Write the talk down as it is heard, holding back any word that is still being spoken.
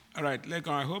All right,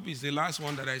 Lekon, I hope it's the last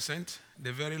one that I sent.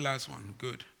 The very last one.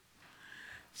 Good.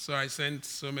 So I sent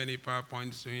so many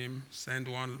PowerPoints to him. Sent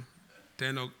one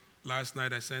 10 last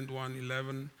night. I sent one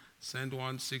 11. Sent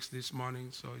one 6 this morning.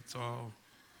 So it's all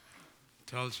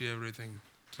tells you everything.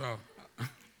 So,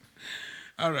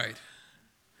 all right.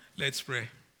 Let's pray.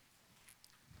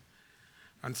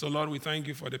 And so, Lord, we thank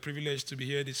you for the privilege to be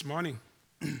here this morning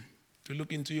to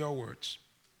look into your words.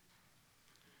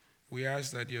 We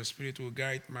ask that your Spirit will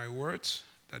guide my words,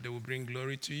 that they will bring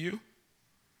glory to you,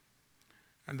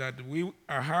 and that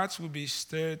our hearts will be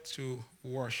stirred to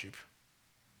worship,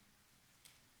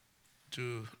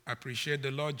 to appreciate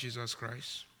the Lord Jesus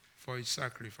Christ for his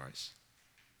sacrifice.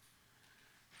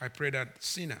 I pray that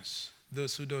sinners,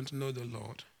 those who don't know the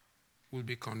Lord, will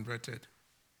be converted,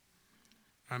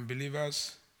 and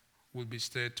believers will be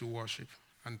stirred to worship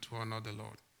and to honor the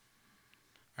Lord.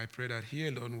 I pray that he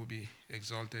alone will be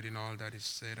exalted in all that is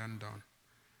said and done.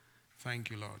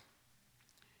 Thank you, Lord.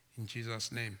 In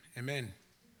Jesus' name, amen.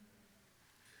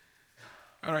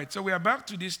 All right, so we are back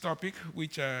to this topic,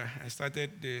 which I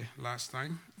started the last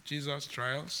time, Jesus'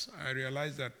 trials. I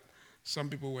realized that some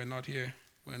people were not here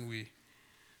when we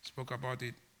spoke about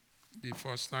it the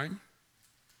first time.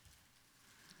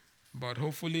 But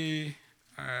hopefully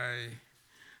I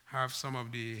have some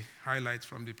of the highlights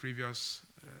from the previous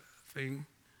thing.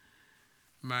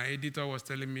 My editor was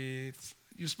telling me,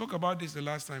 you spoke about this the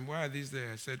last time. Why are these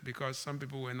there? I said, because some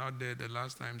people were not there the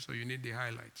last time, so you need the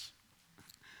highlights.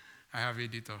 I have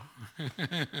editor.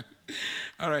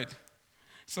 All right.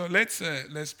 So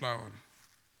let's plow on.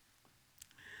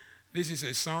 This is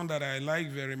a song that I like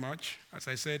very much. As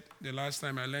I said the last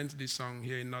time, I learned this song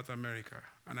here in North America.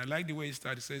 And I like the way it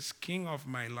starts. It says, King of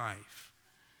my life,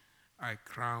 I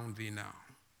crown thee now.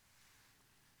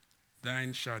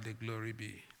 Thine shall the glory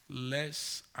be,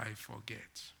 lest I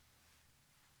forget.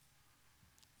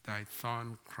 Thy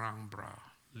thorn-crowned brow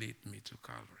lead me to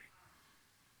Calvary.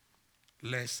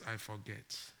 Lest I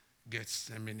forget,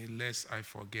 Gethsemane, lest I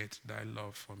forget thy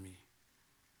love for me.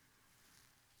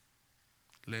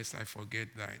 Lest I forget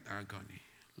thine agony,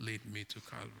 lead me to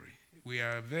Calvary. We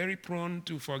are very prone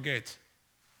to forget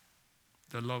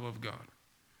the love of God,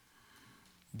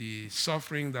 the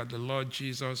suffering that the Lord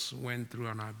Jesus went through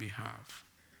on our behalf.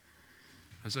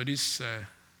 And so this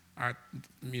art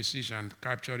musician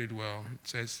captured it well. It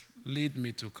says, lead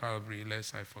me to Calvary,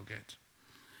 lest I forget.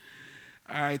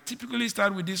 I typically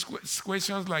start with these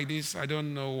questions like this. I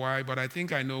don't know why, but I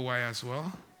think I know why as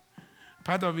well.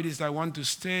 Part of it is I want to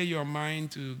stir your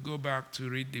mind to go back to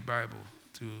read the Bible,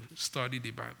 to study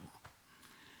the Bible.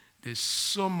 There's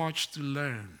so much to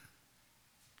learn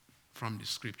from the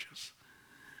scriptures.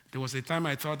 There was a time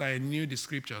I thought I knew the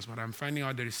scriptures, but I'm finding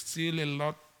out there is still a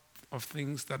lot of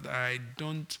things that I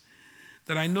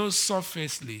know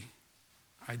surfacely,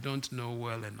 I don't know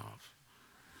well enough.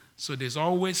 So there's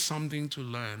always something to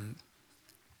learn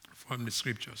from the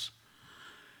scriptures.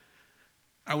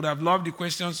 I would have loved the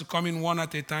questions to come in one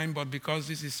at a time, but because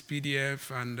this is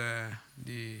PDF and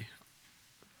the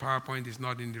PowerPoint is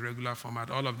not in the regular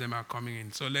format, all of them are coming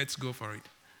in. So let's go for it.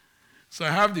 So I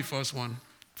have the first one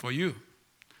for you.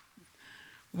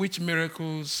 Which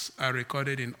miracles are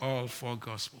recorded in all four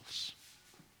Gospels?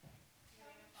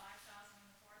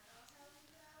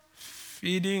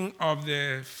 Feeding of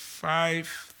the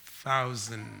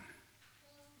 5,000.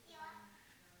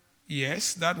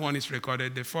 Yes, that one is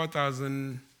recorded. The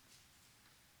 4,000,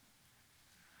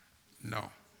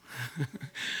 no.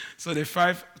 So the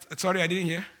 5, sorry, I didn't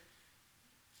hear.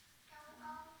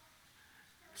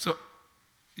 So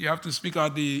you have to speak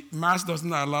out. The mass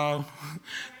doesn't allow.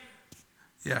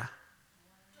 Yeah.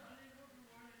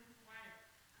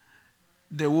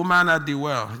 The woman at the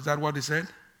well, is that what he said?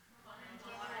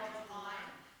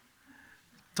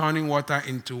 Turning water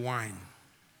into wine.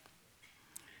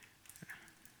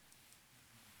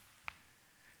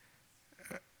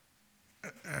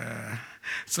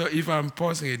 So if I'm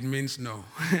pausing, it means no.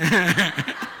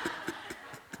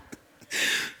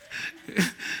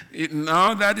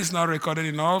 No, that is not recorded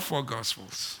in all four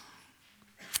Gospels.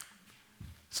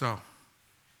 So,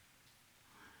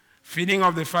 feeding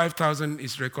of the 5,000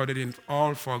 is recorded in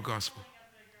all four Gospels.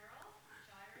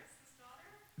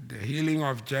 The healing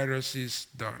of Jairus'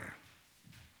 daughter.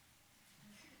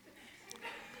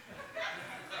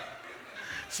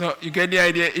 So you get the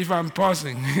idea if I'm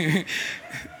pausing.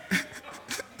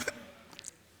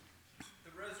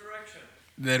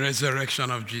 The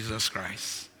resurrection of Jesus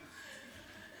Christ.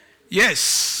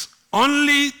 Yes,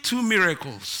 only 2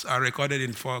 miracles are recorded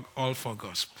in all four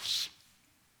Gospels.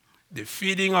 The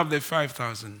feeding of the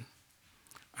 5,000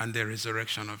 and the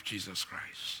resurrection of Jesus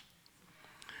Christ.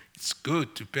 It's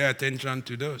good to pay attention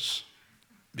to those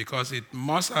because it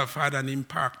must have had an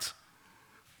impact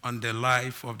on the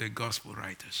life of the gospel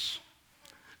writers.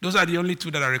 Those are the only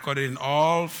two that are recorded in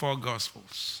all four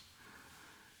gospels: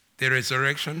 the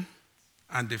resurrection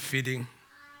and the feeding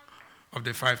of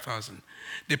the 5,000.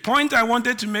 The point I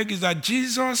wanted to make is that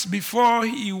Jesus, before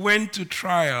he went to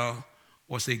trial,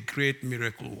 was a great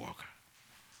miracle worker.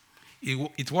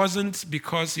 It wasn't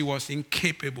because he was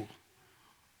incapable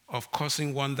of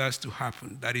causing wonders to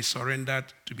happen that he surrendered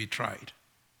to be tried.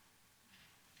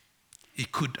 He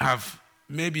could have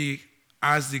maybe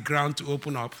asked the ground to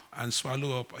open up and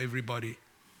swallow up everybody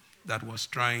that was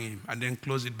trying him and then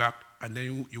close it back, and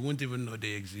then you wouldn't even know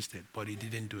they existed, but he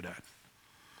didn't do that.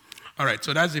 All right,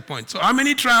 so that's the point. So how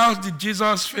many trials did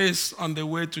Jesus face on the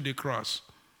way to the cross?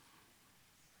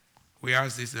 We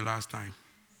asked this the last time.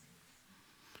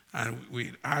 And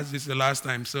we asked this the last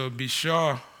time, so be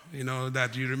sure,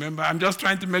 that you remember. I'm just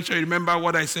trying to make sure you remember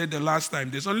what I said the last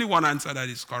time. There's only one answer that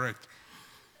is correct.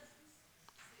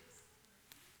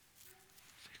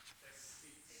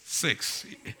 6.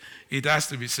 It has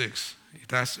to be 6.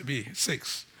 It has to be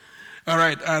 6. All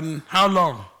right, and how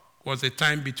long was the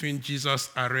time between Jesus'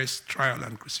 arrest, trial,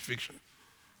 and crucifixion?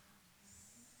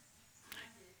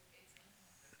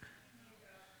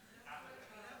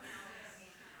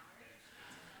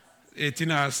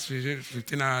 18 hours,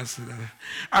 15 hours.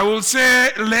 I will say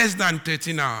less than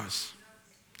 13 hours.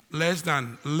 Less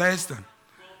than.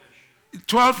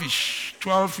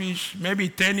 12-ish, maybe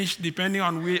 10-ish, depending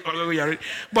on where you are.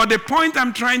 But the point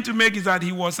I'm trying to make is that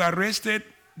he was arrested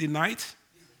the night,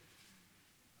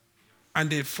 and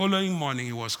the following morning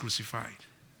he was crucified.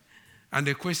 And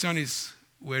the question is,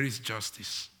 where is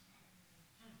justice?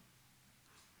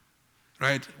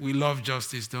 Right? We love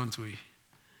justice, don't we?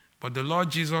 But the Lord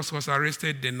Jesus was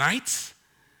arrested the night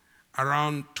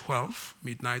around 12,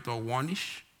 midnight or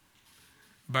 1-ish.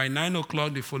 By 9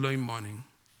 o'clock the following morning,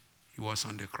 he was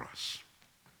on the cross.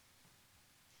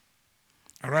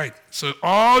 All right, so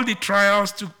all the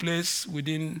trials took place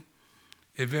within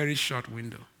a very short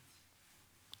window.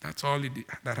 That's all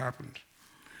that happened.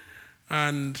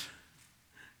 And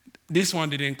this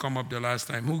one didn't come up the last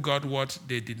time. Who got what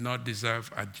they did not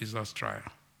deserve at Jesus' trial?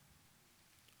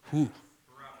 Who?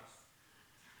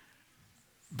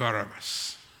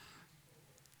 Barabbas.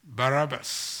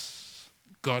 Barabbas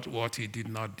got what he did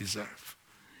not deserve.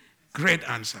 Great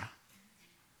answer.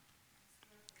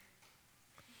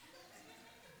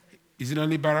 Is it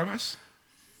only Barabbas?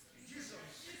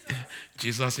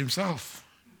 Jesus himself.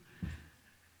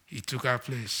 He took our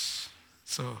place.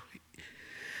 So,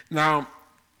 now,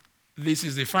 this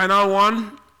is the final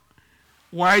one.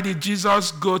 Why did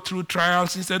Jesus go through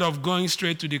trials instead of going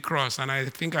straight to the cross? And I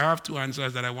think I have two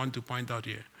answers that I want to point out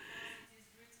here.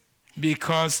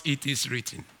 Because it is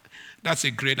written. That's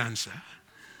a great answer.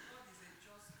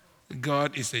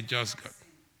 God is a just God.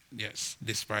 Yes,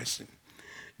 despising.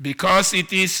 Because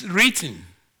it is written.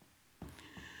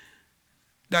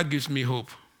 That gives me hope.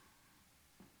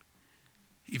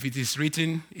 If it is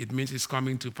written, it means it's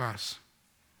coming to pass.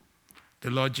 The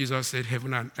Lord Jesus said,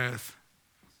 heaven and earth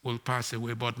will pass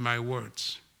away, but my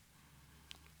words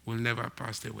will never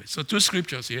pass away. So 2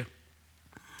 scriptures here.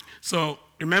 So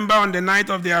remember on the night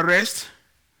of the arrest,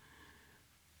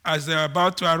 as they're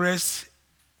about to arrest,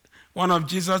 one of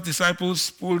Jesus' disciples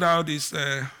pulled out his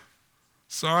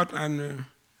sword and,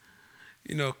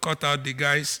 cut out the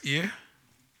guy's ear.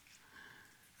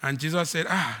 And Jesus said,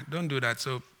 don't do that.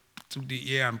 So took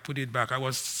the ear and put it back. I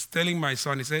was telling my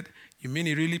son, he said, you mean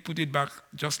he really put it back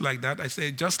just like that? I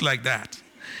said, just like that.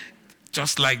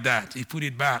 Just like that. He put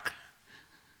it back.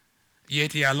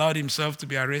 Yet he allowed himself to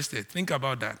be arrested. Think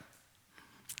about that.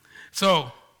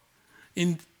 So,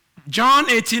 in John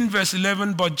 18, verse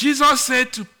 11, but Jesus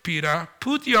said to Peter,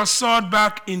 put your sword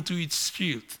back into its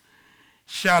sheath.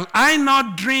 Shall I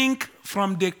not drink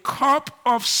from the cup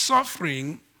of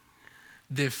suffering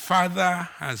the Father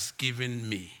has given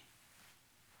me?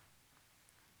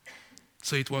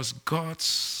 So it was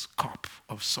God's cup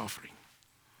of suffering.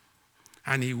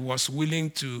 And he was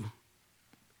willing to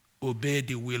obey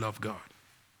the will of God.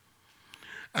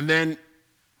 And then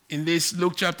in this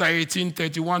Luke chapter 18,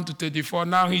 31 to 34,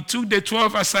 now he took the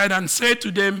 12 aside and said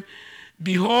to them,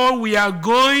 behold, we are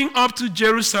going up to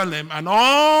Jerusalem, and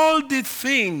all the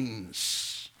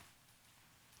things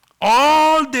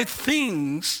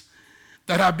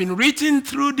that have been written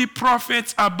through the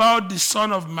prophets about the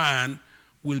Son of Man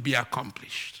will be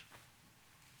accomplished.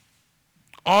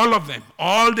 All of them,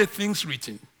 all the things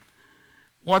written.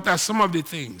 What are some of the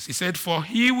things? He said, for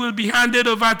he will be handed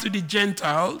over to the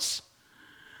Gentiles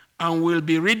and will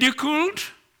be ridiculed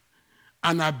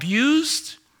and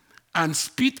abused and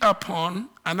spit upon,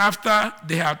 and after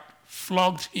they had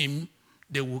flogged him,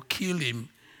 they will kill him,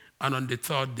 and on the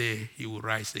third day he will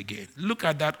rise again. Look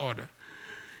at that order.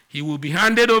 He will be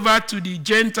handed over to the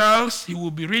Gentiles, he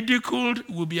will be ridiculed,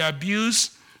 he will be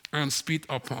abused, and spit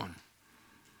upon.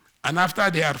 And after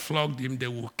they had flogged him, they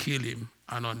will kill him,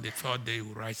 and on the third day he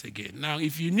will rise again. Now,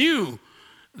 if you knew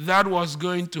that was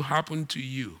going to happen to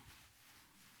you,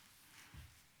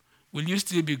 will you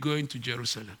still be going to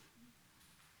Jerusalem?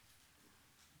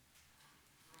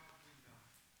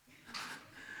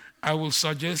 I will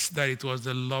suggest that it was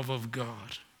the love of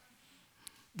God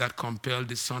that compelled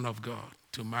the Son of God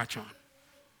to march on.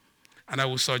 And I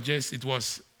will suggest it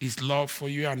was his love for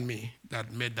you and me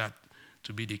that made that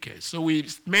to be the case. So we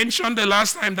mentioned the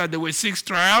last time that there were 6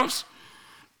 trials,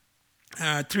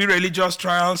 3 religious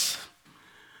trials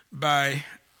by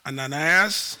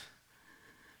Ananias,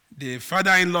 the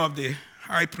father-in-law of the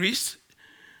high priest,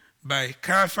 by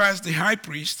Caiaphas, the high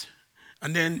priest,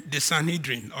 and then the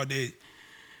Sanhedrin, or the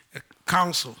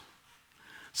council.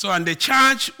 So, and the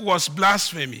charge was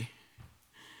blasphemy.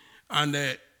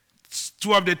 And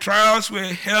 2 of the trials were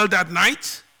held at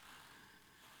night,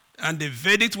 and the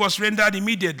verdict was rendered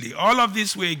immediately. All of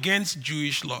these were against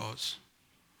Jewish laws.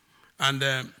 And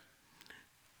the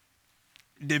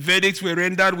verdicts were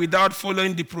rendered without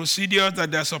following the procedures that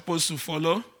they're supposed to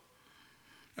follow.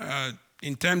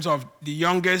 In terms of the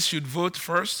youngest should vote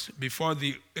first before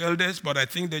the eldest, but I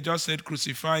think they just said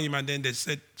crucify him, and then they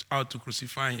set out to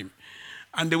crucify him.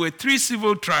 And there were 3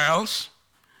 civil trials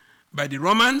by the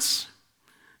Romans,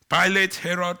 Pilate,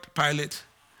 Herod, Pilate,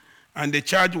 and the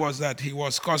charge was that he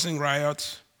was causing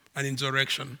riots and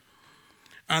insurrection.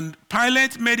 And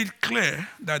Pilate made it clear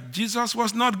that Jesus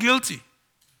was not guilty.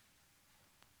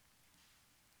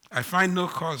 I find no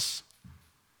cause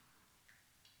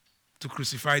to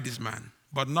crucify this man,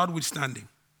 but notwithstanding,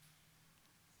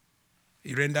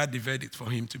 he rendered the verdict for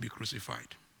him to be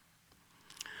crucified.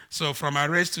 So from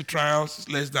arrest to trials,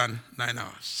 less than 9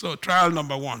 hours. So trial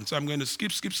number 1. So I'm going to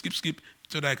skip,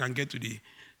 so that I can get to the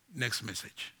next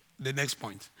message, the next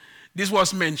point. This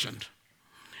was mentioned.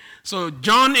 So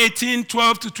John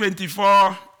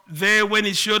 18:12-24, there when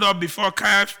he showed up before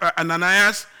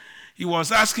Ananias, he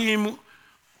was asking him,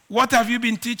 what have you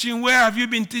been teaching? Where have you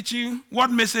been teaching? What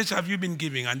message have you been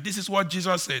giving? And this is what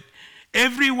Jesus said.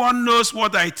 Everyone knows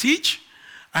what I teach.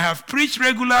 I have preached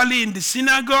regularly in the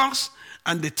synagogues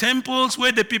and the temples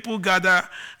where the people gather.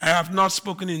 I have not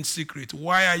spoken in secret.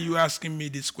 Why are you asking me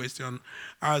this question?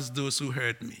 Ask those who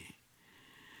heard me.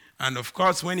 And of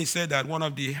course, when he said that, one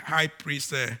of the high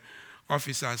priest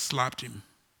officers slapped him.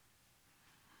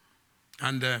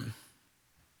 And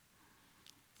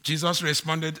Jesus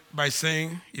responded by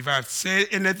saying, if I've said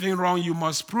anything wrong, you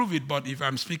must prove it. But if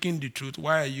I'm speaking the truth,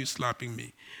 why are you slapping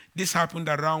me? This happened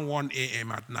around 1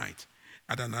 a.m. at night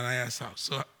at Ananias' house.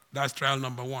 So that's trial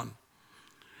number 1.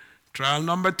 Trial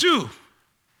number 2,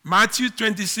 Matthew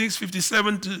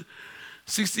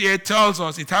 26:57-68 tells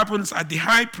us it happens at the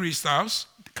high priest's house,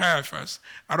 Caiaphas,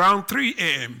 around 3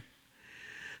 a.m.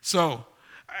 So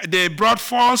they brought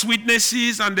false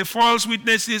witnesses, and the false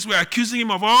witnesses were accusing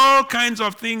him of all kinds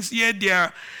of things, yet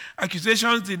their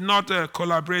accusations did not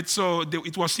collaborate, so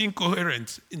it was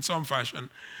incoherent in some fashion.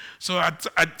 So,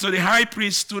 so the high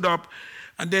priest stood up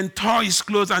and then tore his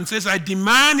clothes and says, I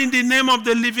demand in the name of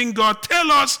the living God, tell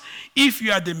us if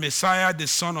you are the Messiah, the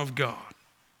Son of God.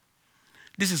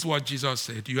 This is what Jesus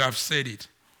said. You have said it.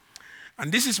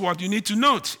 And this is what you need to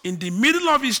note. In the middle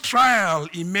of his trial,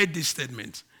 he made this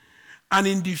statement. And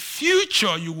in the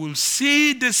future, you will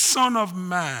see the Son of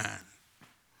Man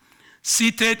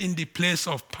seated in the place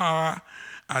of power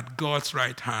at God's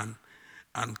right hand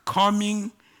and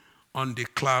coming on the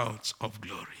clouds of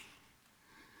glory,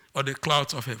 or the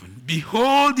clouds of heaven.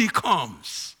 Behold, he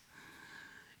comes.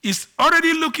 He's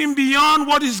already looking beyond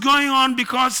what is going on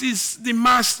because he's the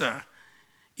master.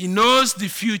 He knows the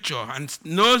future and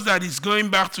knows that he's going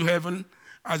back to heaven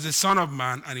as the Son of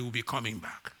Man, and he will be coming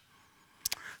back.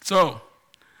 So,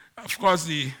 of course,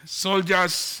 the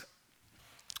soldiers,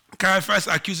 Caiaphas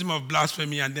accused him of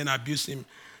blasphemy and then abused him,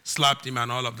 slapped him,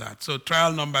 and all of that. So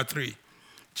trial number 3,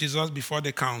 Jesus before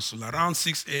the council. Around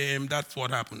 6 a.m., that's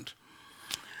what happened.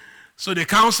 So the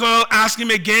council asked him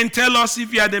again, tell us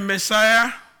if you are the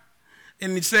Messiah.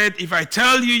 And he said, if I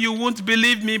tell you, you won't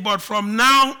believe me, but from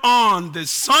now on, the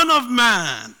Son of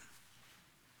Man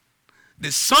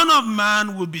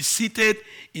will be seated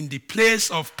in the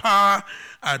place of power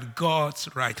at God's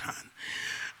right hand.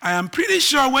 I am pretty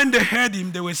sure when they heard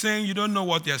him, they were saying, you don't know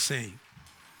what you're saying.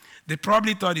 They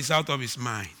probably thought he's out of his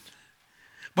mind.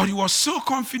 But he was so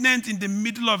confident in the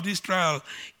middle of this trial.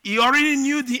 He already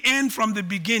knew the end from the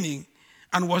beginning.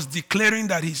 and was declaring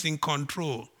that he's in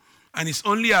control. And he's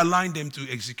only allowing them to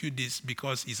execute this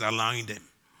because he's allowing them.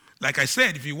 Like I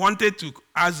said, if he wanted to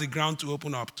ask the ground to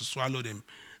open up to swallow them,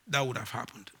 that would have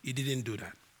happened. He didn't do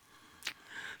that.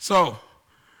 So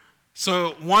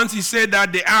once he said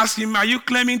that, they asked him, "Are you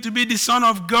claiming to be the Son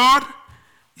of God?"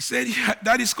 He said, "Yeah,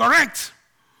 that is correct."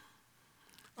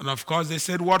 And of course, they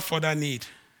said, "What further need?"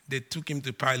 They took him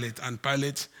to Pilate, and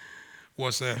Pilate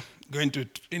was going to,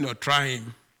 try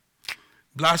him.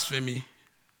 Blasphemy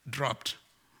dropped.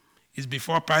 It's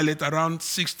before Pilate around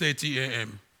 6:30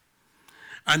 a.m.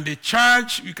 And the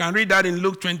charge, you can read that in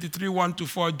Luke 23,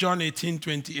 1-4, John 18,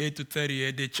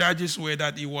 28-38. The charges were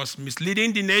that he was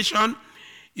misleading the nation,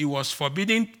 he was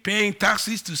forbidding paying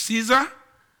taxes to Caesar.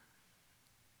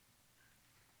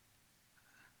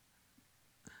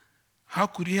 How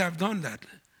could he have done that?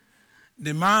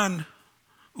 The man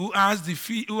who asked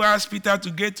Peter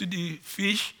to get to the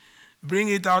fish, bring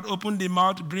it out, open the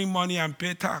mouth, bring money, and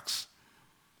pay tax.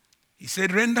 He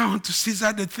said, "Render unto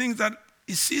Caesar the things that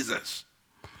is Caesar's."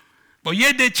 But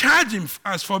yet they charge him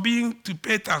as forbidding to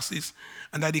pay taxes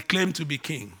and that he claimed to be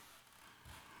king.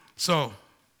 So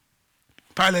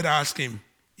Pilate asked him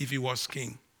if he was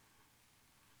king.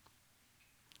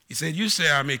 He said, "You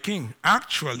say I'm a king.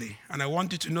 Actually, and I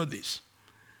want you to know this,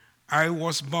 I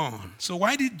was born." So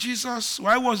why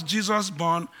was Jesus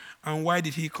born, and why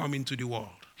did he come into the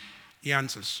world? He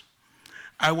answers,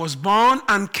 "I was born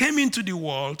and came into the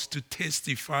world to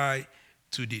testify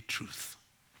to the truth.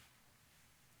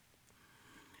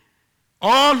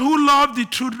 All who love the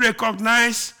truth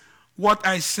recognize what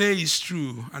I say is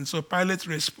true." And so Pilate's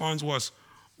response was,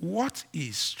 "What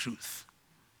is truth?"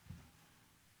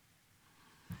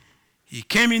 He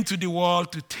came into the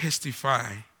world to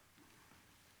testify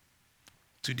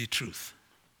to the truth.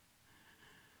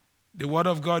 The Word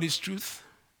of God is truth.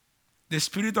 The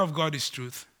Spirit of God is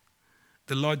truth.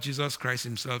 The Lord Jesus Christ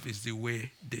himself is the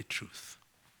way, the truth.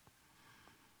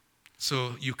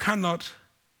 So you cannot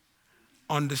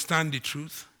understand the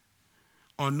truth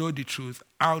or know the truth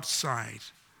outside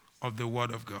of the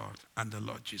Word of God and the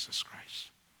Lord Jesus Christ.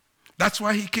 That's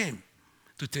why he came,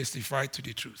 to testify to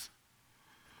the truth.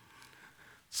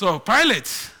 So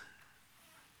Pilate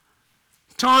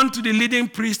turned to the leading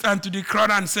priest and to the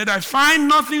crowd and said, "I find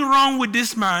nothing wrong with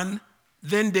this man."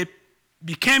 Then they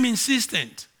became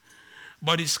insistent.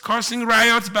 But he's causing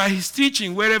riots by his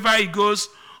teaching wherever he goes,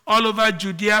 all over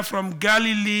Judea, from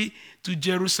Galilee to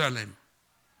Jerusalem.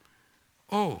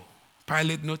 Oh,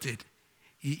 Pilate noted,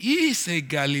 he is a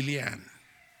Galilean.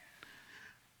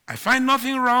 I find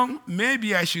nothing wrong.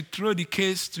 Maybe I should throw the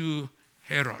case to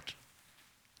Herod.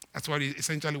 That's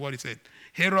essentially what he said.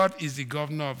 Herod is the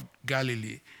governor of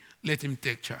Galilee. Let him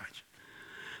take charge.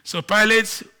 So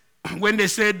Pilate, when they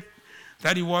said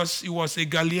that he was a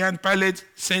Galilean, Pilate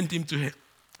sent him to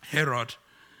Herod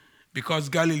because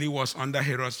Galilee was under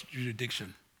Herod's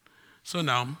jurisdiction. So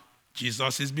now,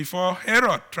 Jesus is before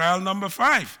Herod, trial number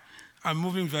 5. I'm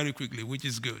moving very quickly, which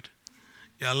is good.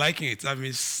 You're liking it. That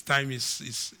means time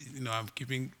is I'm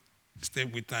keeping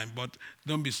step with time, but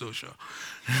don't be so sure.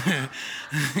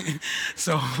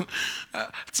 So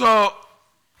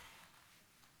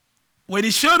when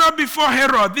he showed up before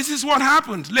Herod, this is what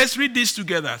happened. Let's read this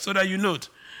together so that you note.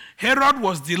 Herod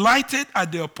was delighted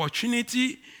at the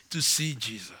opportunity to see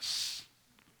Jesus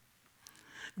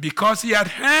because he had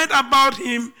heard about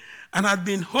him and had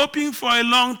been hoping for a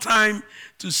long time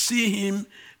to see him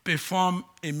perform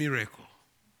a miracle.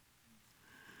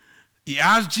 He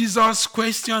asked Jesus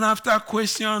question after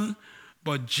question,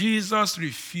 but Jesus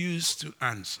refused to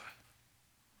answer.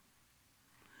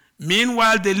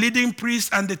 Meanwhile, the leading priests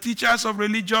and the teachers of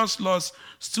religious laws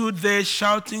stood there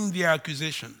shouting their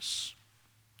accusations.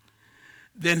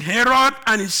 Then Herod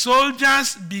and his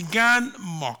soldiers began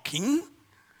mocking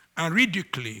and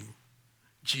ridiculing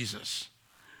Jesus.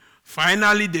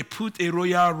 Finally, they put a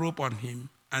royal robe on him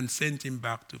and sent him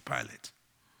back to Pilate.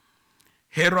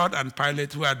 Herod and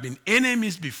Pilate, who had been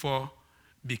enemies before,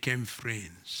 became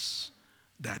friends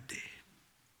that day.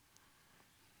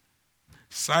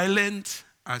 Silent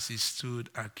as he stood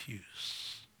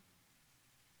accused.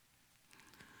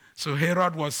 So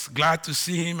Herod was glad to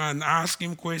see him and ask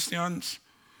him questions,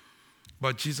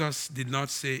 but Jesus did not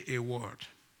say a word.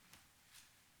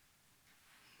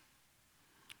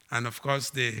 And of course,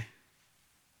 they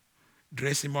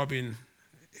dressed him up in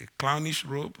a clownish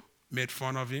robe, made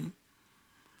fun of him,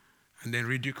 and then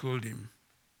ridiculed him,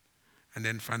 and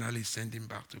then finally sent him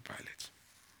back to Pilate.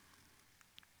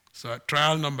 So at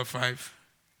trial number 5,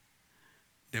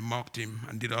 they mocked him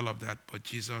and did all of that, but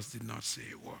Jesus did not say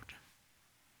a word.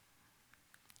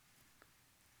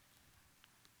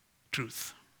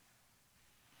 Truth.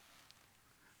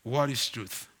 What is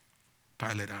truth?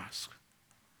 Pilate asked.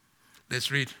 Let's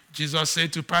read. Jesus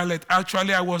said to Pilate,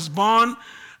 actually, I was born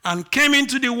and came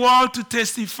into the world to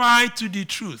testify to the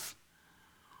truth.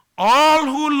 All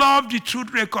who love the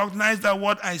truth recognize that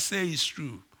what I say is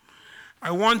true.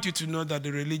 I want you to know that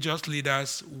the religious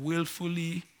leaders were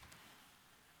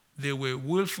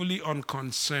willfully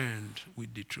unconcerned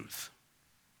with the truth,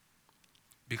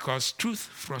 because truth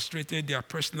frustrated their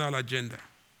personal agenda.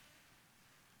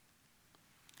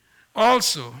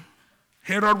 Also,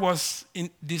 Herod was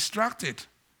distracted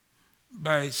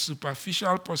by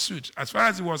superficial pursuits. As far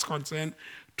as he was concerned,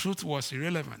 truth was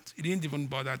irrelevant. He didn't even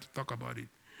bother to talk about it.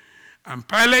 And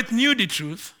Pilate knew the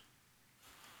truth.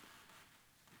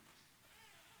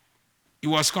 He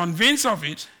was convinced of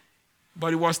it, but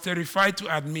he was terrified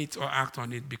to admit or act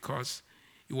on it because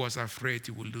he was afraid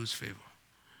he would lose favor.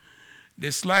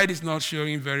 The slide is not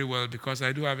showing very well because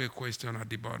I do have a question at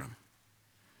the bottom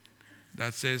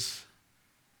that says,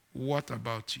 what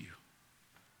about you?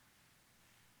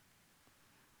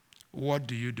 What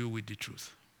do you do with the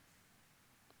truth?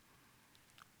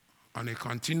 On a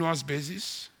continuous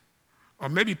basis? Or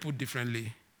maybe put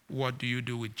differently, what do you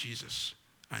do with Jesus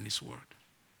and his word?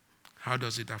 How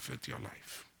does it affect your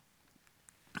life?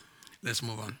 Let's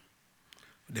move on.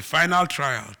 The final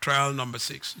trial number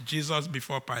 6, Jesus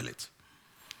before Pilate.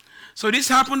 So this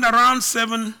happened around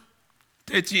 7:30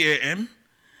 a.m.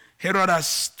 Herod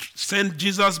has sent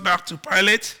Jesus back to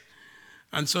Pilate,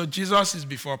 and so Jesus is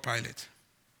before Pilate.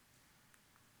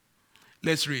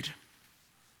 Let's read.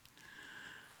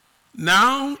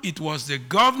 Now it was the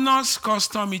governor's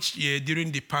custom each year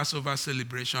during the Passover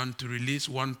celebration to release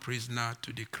one prisoner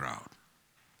to the crowd,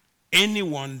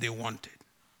 anyone they wanted.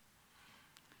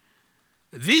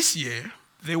 This year,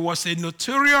 there was a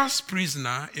notorious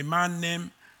prisoner, a man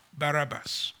named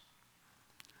Barabbas.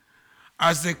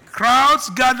 As the crowds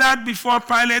gathered before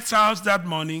Pilate's house that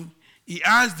morning, he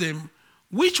asked them,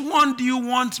 "Which one do you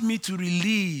want me to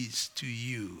release to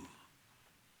you?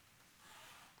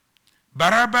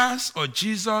 Barabbas or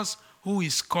Jesus, who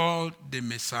is called the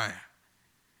Messiah?"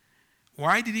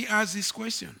 Why did he ask this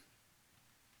question?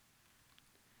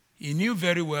 He knew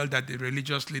very well that the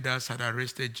religious leaders had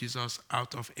arrested Jesus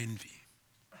out of envy.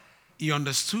 He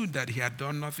understood that he had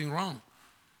done nothing wrong.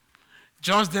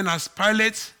 Just then, as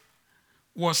Pilate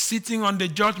was sitting on the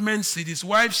judgment seat, his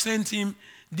wife sent him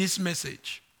this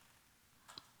message: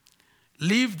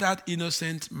 "Leave that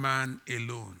innocent man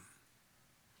alone.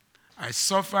 I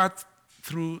suffered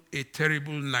through a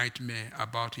terrible nightmare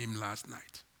about him last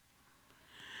night."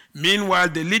 Meanwhile,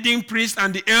 the leading priests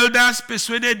and the elders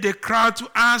persuaded the crowd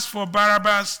to ask for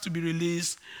Barabbas to be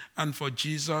released and for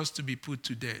Jesus to be put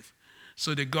to death.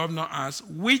 So the governor asked,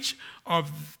 "Which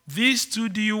of these two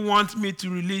do you want me to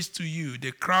release to you?"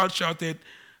 The crowd shouted,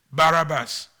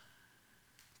 "Barabbas."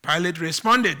 Pilate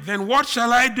responded, "Then what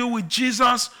shall I do with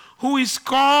Jesus, who is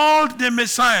called the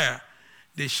Messiah?"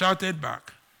 They shouted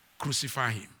back,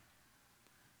 "Crucify him."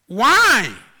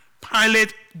 "Why?"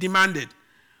 Pilate demanded.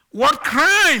 "What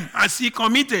crime has he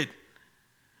committed?"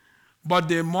 But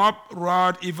the mob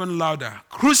roared even louder,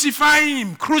 "Crucify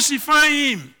him! Crucify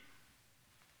him!"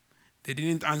 They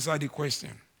didn't answer the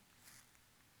question.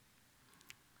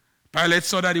 Pilate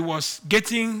saw that he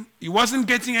wasn't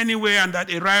getting anywhere and that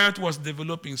a riot was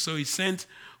developing, so he sent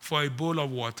for a bowl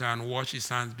of water and washed his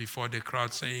hands before the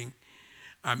crowd, saying,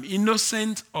 "I'm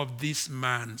innocent of this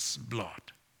man's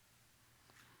blood.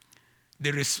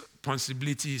 The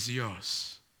responsibility is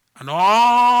yours." And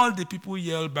all the people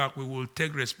yelled back, "We will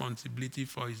take responsibility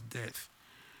for his death,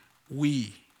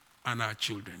 we and our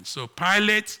children." So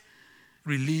Pilate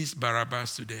released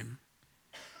Barabbas to them.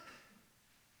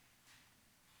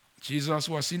 Jesus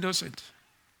was innocent.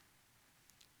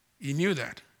 He knew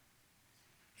that.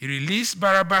 He released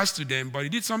Barabbas to them, but he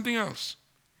did something else.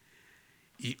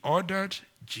 He ordered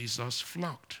Jesus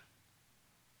flogged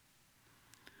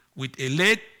with a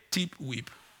lead-tipped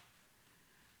whip,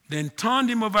 then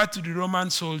turned him over to the Roman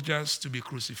soldiers to be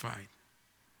crucified.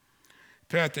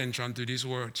 Pay attention to these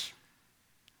words.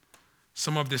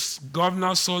 Some of the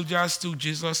governor's soldiers took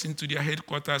Jesus into their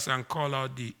headquarters and called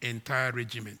out the entire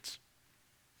regiment.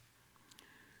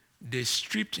 They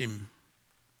stripped him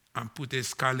and put a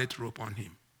scarlet robe on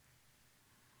him.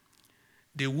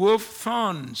 They wove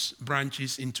thorns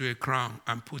branches into a crown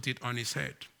and put it on his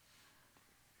head.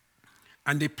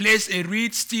 And they placed a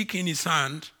reed stick in his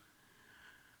hand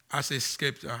as a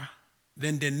scepter.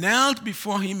 Then they knelt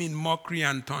before him in mockery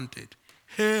and taunted,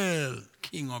 "Hail,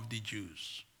 King of the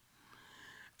Jews."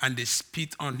 And they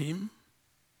spit on him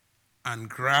and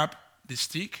grabbed the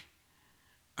stick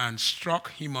and struck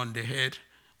him on the head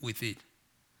with it.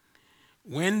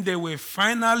 when they were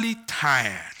finally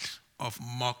tired of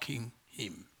mocking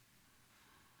him,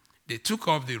 they took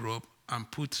off the robe and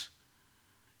put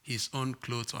his own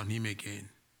clothes on him again.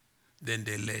 Then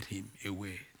they led him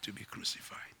away to be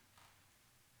crucified.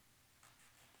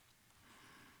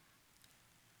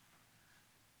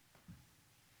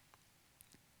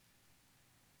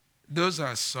 Those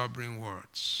are sobering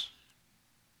words.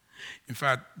 In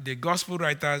fact, the gospel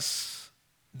writers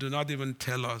do not even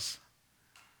tell us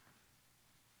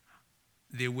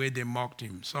the way they mocked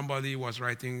him. Somebody was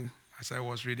writing, as I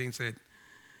was reading, said,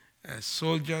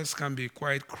 soldiers can be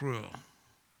quite cruel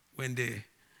when they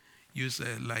use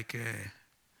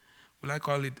will I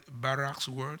call it barracks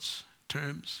words,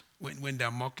 terms? When they're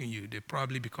mocking you, they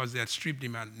probably, because they had stripped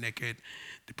him and naked,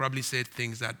 they probably said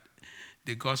things that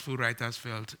the gospel writers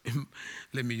felt,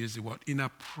 let me use the word,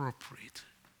 inappropriate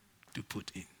to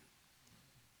put in.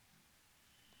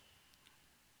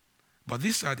 But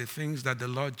these are the things that the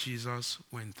Lord Jesus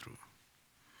went through.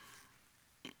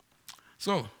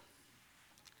 So,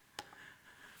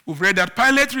 we've read that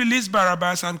Pilate released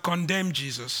Barabbas and condemned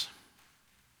Jesus.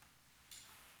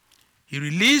 He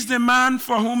released the man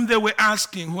for whom they were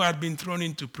asking, who had been thrown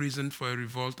into prison for a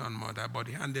revolt and murder, but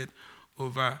he handed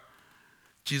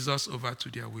Jesus over to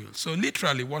their will. So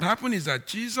literally, what happened is that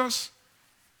Jesus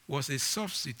was a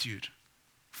substitute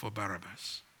for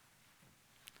Barabbas.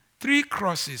 3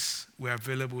 crosses were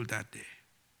available that day.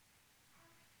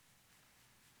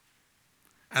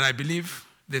 And I believe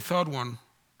the third one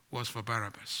was for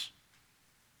Barabbas.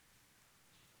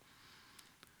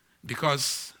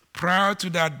 Because prior to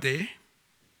that day,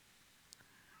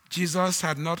 Jesus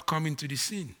had not come into the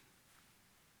scene.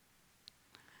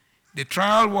 The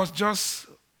trial was just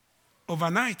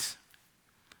overnight.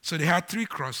 So they had 3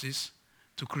 crosses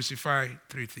to crucify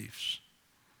 3 thieves.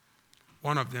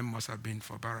 One of them must have been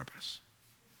for Barabbas.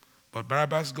 But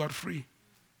Barabbas got free,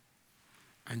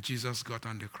 and Jesus got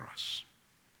on the cross.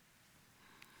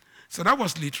 So that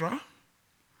was literal.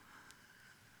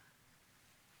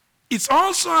 It's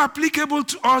also applicable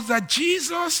to us that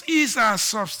Jesus is our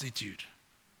substitute.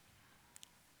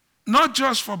 Not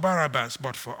just for Barabbas,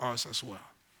 but for us as well.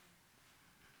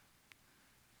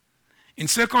 In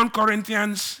 2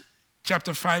 Corinthians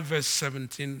chapter 5, verse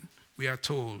 17, we are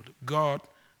told, God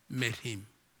made him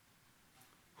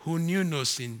who knew no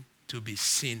sin to be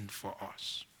sin for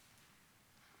us,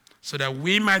 so that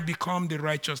we might become the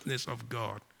righteousness of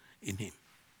God in him.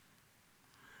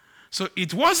 So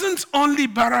it wasn't only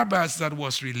Barabbas that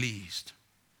was released.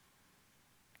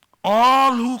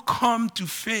 All who come to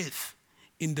faith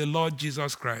in the Lord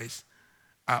Jesus Christ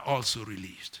are also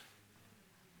released.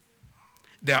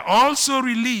 They are also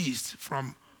released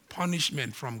from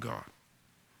punishment from God.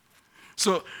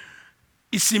 So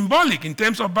it's symbolic in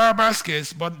terms of Barabbas'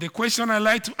 case, but the question I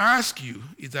like to ask you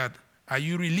is that, are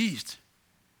you released?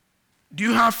 Do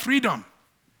you have freedom?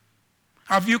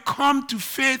 Have you come to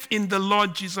faith in the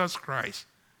Lord Jesus Christ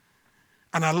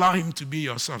and allow him to be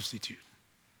your substitute?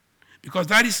 Because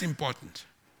that is important.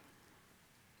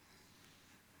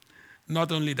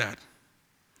 Not only that,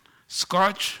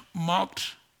 scourged,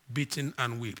 mocked, beaten,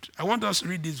 and whipped. I want us to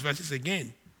read these verses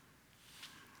again.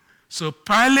 So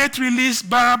Pilate released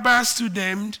Barabbas to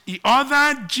them. He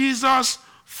ordered Jesus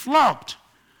flogged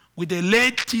with a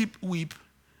lead-tipped whip,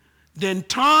 then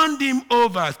turned him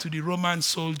over to the Roman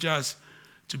soldiers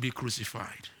to be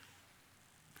crucified.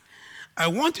 I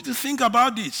want you to think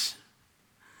about this.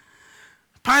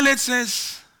 Pilate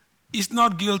says he's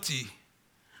not guilty.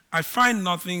 I find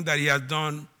nothing that he has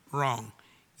done wrong.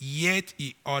 Yet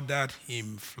he ordered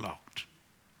him flogged.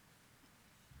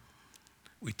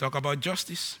 We talk about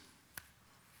justice.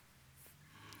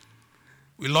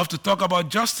 We love to talk about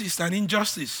justice and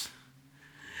injustice.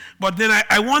 But then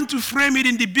I want to frame it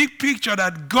in the big picture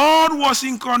that God was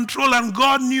in control and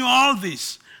God knew all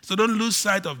this. So don't lose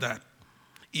sight of that.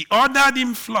 He ordered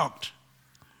him flogged.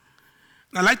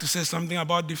 I'd like to say something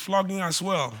about the flogging as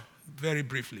well, very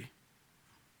briefly.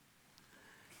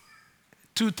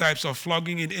 2 types of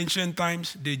flogging in ancient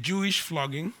times, the Jewish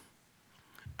flogging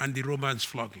and the Romans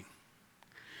flogging.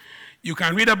 You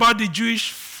can read about the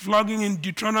Jewish flogging in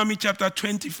Deuteronomy chapter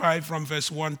 25 from verse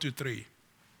 1 to 3.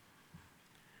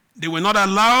 They were not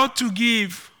allowed to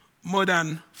give more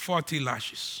than 40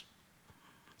 lashes.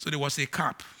 So there was a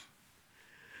cap.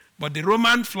 But the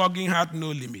Roman flogging had no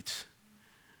limit.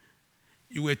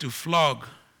 You were to flog,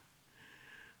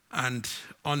 and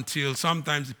until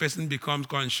sometimes the person becomes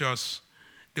conscious.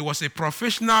 There was a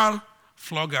professional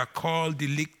flogger called the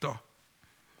lictor.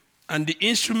 And the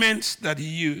instruments that he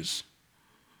used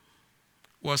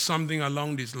was something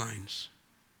along these lines.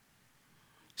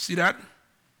 See that?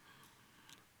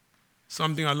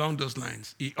 Something along those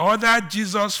lines. He ordered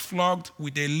Jesus flogged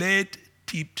with a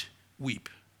lead-tipped whip.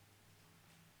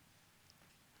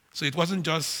 So it wasn't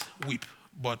just whip,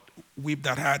 but whip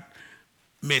that had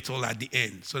metal at the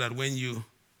end, so that when you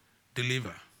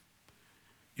deliver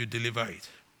it.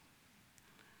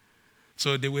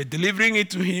 So they were delivering it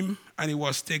to him, and he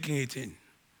was taking it in.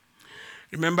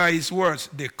 Remember his words,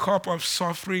 the cup of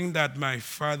suffering that my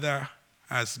Father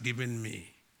has given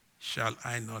me, shall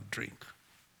I not drink?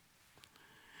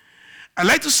 I'd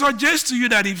like to suggest to you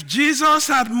that if Jesus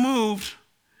had moved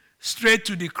straight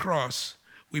to the cross,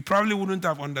 we probably wouldn't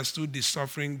have understood the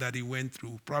suffering that he went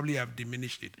through, probably have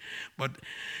diminished it. But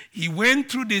he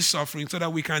went through this suffering so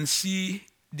that we can see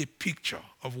the picture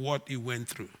of what he went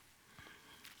through.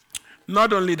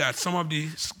 Not only that, some of the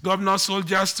governor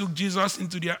soldiers took Jesus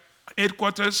into their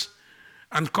headquarters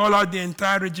and called out the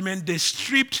entire regiment. They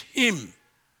stripped him.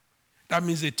 That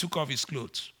means they took off his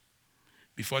clothes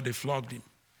before they flogged him.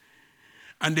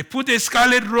 And they put a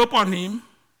scarlet robe on him.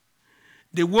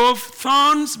 They wove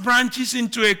thorns branches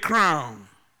into a crown,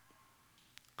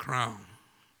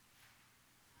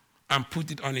 and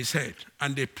put it on his head.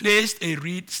 And they placed a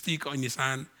reed stick on his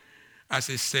hand as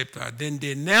a scepter. Then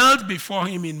they knelt before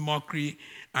him in mockery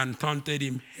and taunted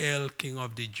him, "Hail, King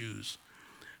of the Jews."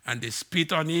 And they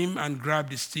spit on him and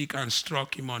grabbed the stick and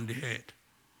struck him on the head.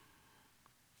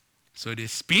 So they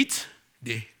spit,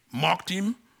 they mocked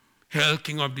him, "Hail,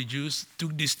 King of the Jews,"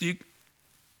 took the stick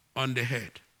on the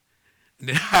head. And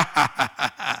they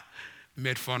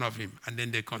made fun of him, and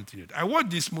then they continued. I watched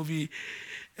this movie,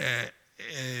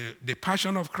 The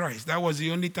Passion of Christ. That was the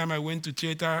only time I went to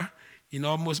theater in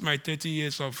almost my 30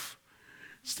 years of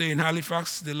stay in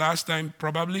Halifax, the last time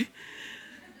probably.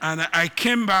 And I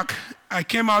came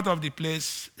out of the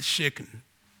place shaken,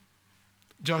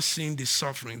 just seeing the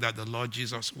suffering that the Lord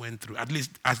Jesus went through, at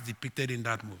least as depicted in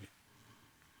that movie.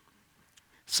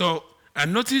 So,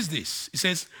 and notice this. It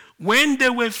says, when they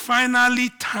were finally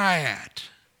tired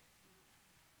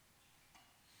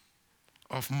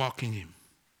of mocking him,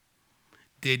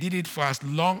 they did it for as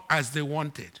long as they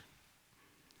wanted.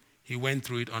 He went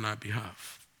through it on our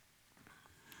behalf.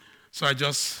 So I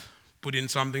just put in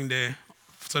something there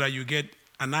so that you get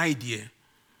an idea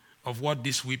of what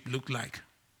this whip looked like.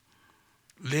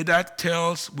 Leather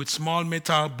tails with small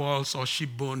metal balls or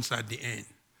sheep bones at the end.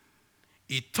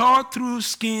 It tore through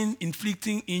skin,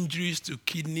 inflicting injuries to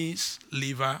kidneys,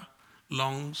 liver,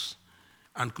 lungs,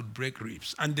 and could break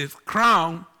ribs. And the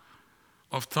crown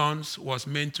of thorns was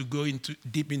meant to go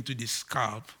deep into the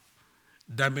scalp,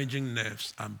 damaging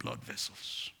nerves and blood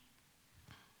vessels.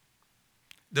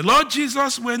 The Lord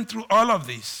Jesus went through all of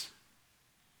this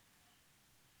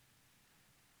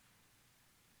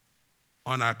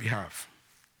on our behalf.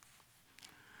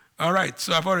 All right,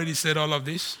 so I've already said all of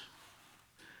this.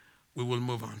 We will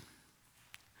move on.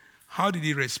 How did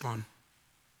he respond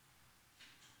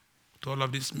to all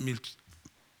of this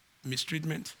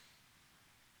mistreatment?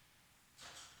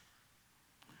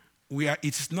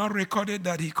 It's not recorded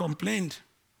that he complained.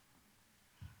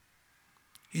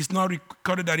 It's not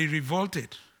recorded that he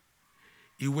revolted.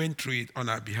 He went through it on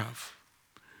our behalf.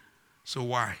 So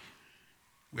why?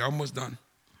 We're almost done.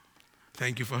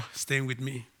 Thank you for staying with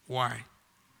me. Why?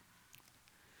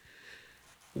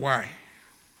 Why?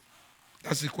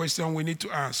 That's the question we need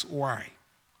to ask. Why?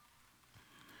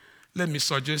 Let me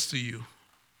suggest to you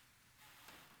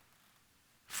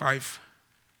 5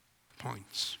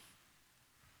 points.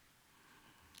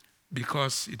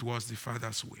 Because it was the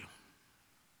Father's will.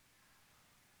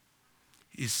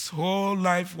 His whole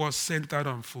life was centered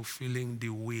on fulfilling the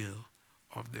will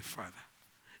of the Father.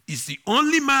 He's the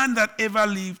only man that ever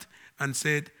lived and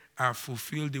said, "I have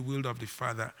fulfilled the will of the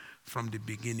Father from the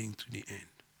beginning to the end."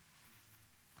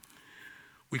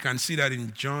 We can see that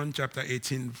in John chapter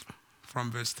 18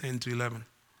 from verse 10 to 11.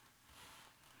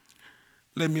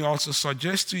 Let me also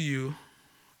suggest to you,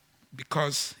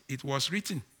 because it was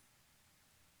written.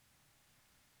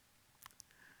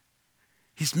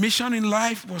 His mission in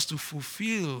life was to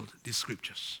fulfill the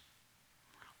scriptures.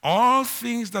 All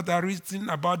things that are written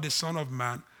about the Son of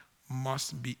Man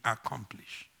must be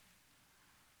accomplished.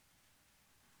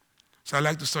 So I'd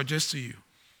like to suggest to you,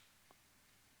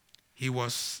 he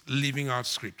was living out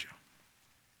scripture.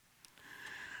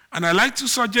 And I'd like to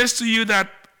suggest to you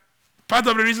that part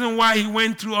of the reason why he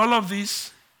went through all of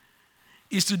this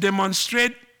is to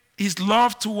demonstrate his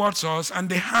love towards us and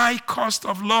the high cost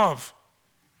of love.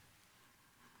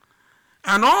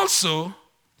 And also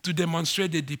to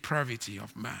demonstrate the depravity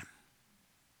of man,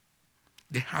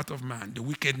 the heart of man, the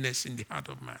wickedness in the heart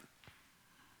of man.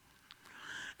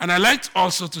 And I'd like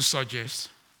also to suggest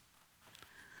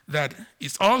that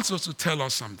it's also to tell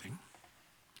us something,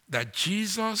 that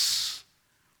Jesus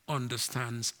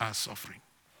understands our suffering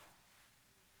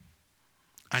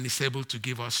and is able to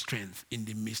give us strength in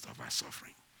the midst of our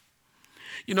suffering.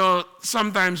 You know,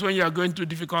 sometimes when you are going through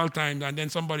difficult times and then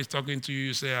somebody's talking to you,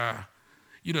 you say,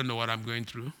 you don't know what I'm going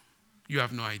through. You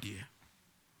have no idea.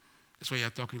 That's why you're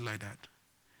talking like that.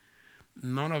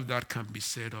 None of that can be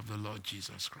said of the Lord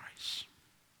Jesus Christ.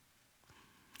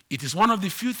 It is one of the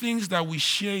few things that we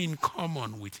share in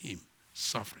common with him,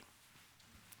 suffering.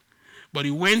 But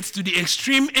he went to the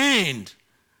extreme end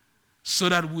so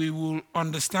that we will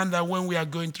understand that when we are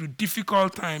going through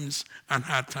difficult times and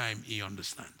hard times, he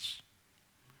understands.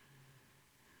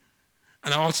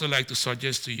 And I also like to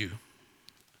suggest to you,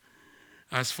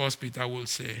 as 1 Peter will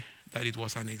say, that it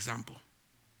was an example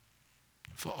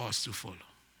for us to follow.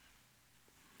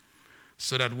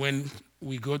 So that when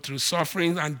we go through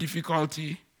suffering and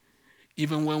difficulty,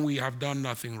 even when we have done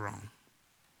nothing wrong,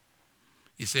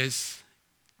 he says,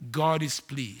 God is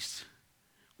pleased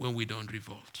when we don't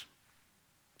revolt.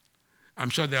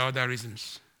 I'm sure there are other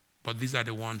reasons, but these are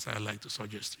the ones I like to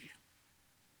suggest to you.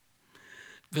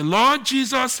 The Lord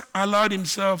Jesus allowed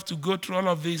himself to go through all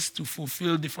of this to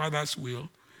fulfill the Father's will,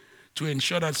 to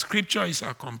ensure that Scripture is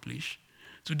accomplished,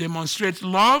 to demonstrate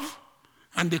love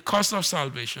and the cost of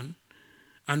salvation,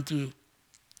 and to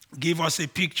give us a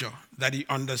picture that he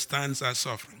understands our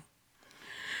suffering.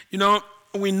 You know,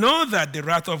 we know that the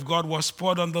wrath of God was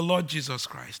poured on the Lord Jesus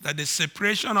Christ, that the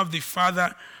separation of the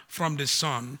Father from the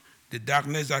Son, the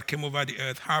darkness that came over the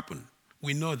earth happened.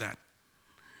 We know that.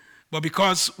 But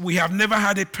because we have never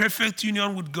had a perfect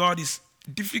union with God, it's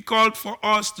difficult for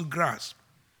us to grasp.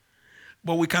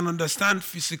 But we can understand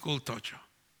physical torture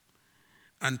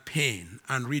and pain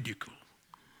and ridicule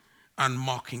and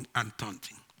mocking and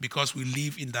taunting because we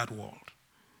live in that world.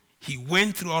 He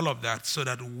went through all of that so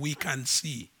that we can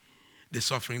see the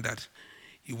suffering that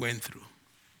he went through.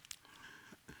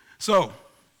 So,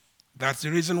 that's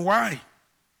the reason why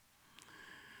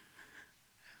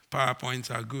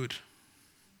PowerPoints are good,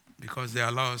 because they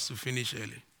allow us to finish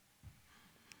early.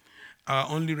 Our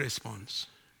only response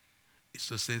is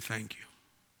to say thank you.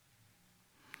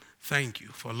 Thank you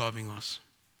for loving us.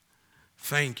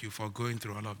 Thank you for going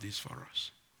through all of this for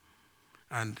us.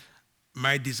 And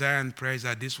my desire and prayer is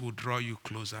that this will draw you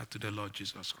closer to the Lord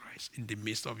Jesus Christ. In the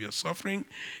midst of your suffering,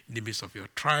 in the midst of your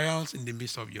trials, in the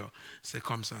midst of your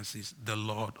circumstances, the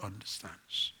Lord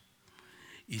understands.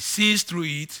 He sees through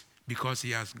it because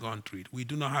he has gone through it. We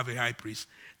do not have a high priest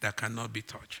that cannot be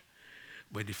touched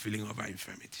by the feeling of our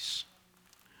infirmities.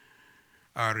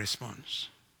 Our response,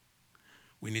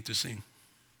 we need to sing,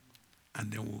 and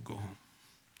then we'll go home.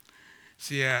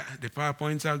 See, the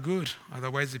PowerPoints are good.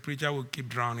 Otherwise, the preacher will keep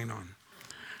drowning on.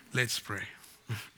 Let's pray.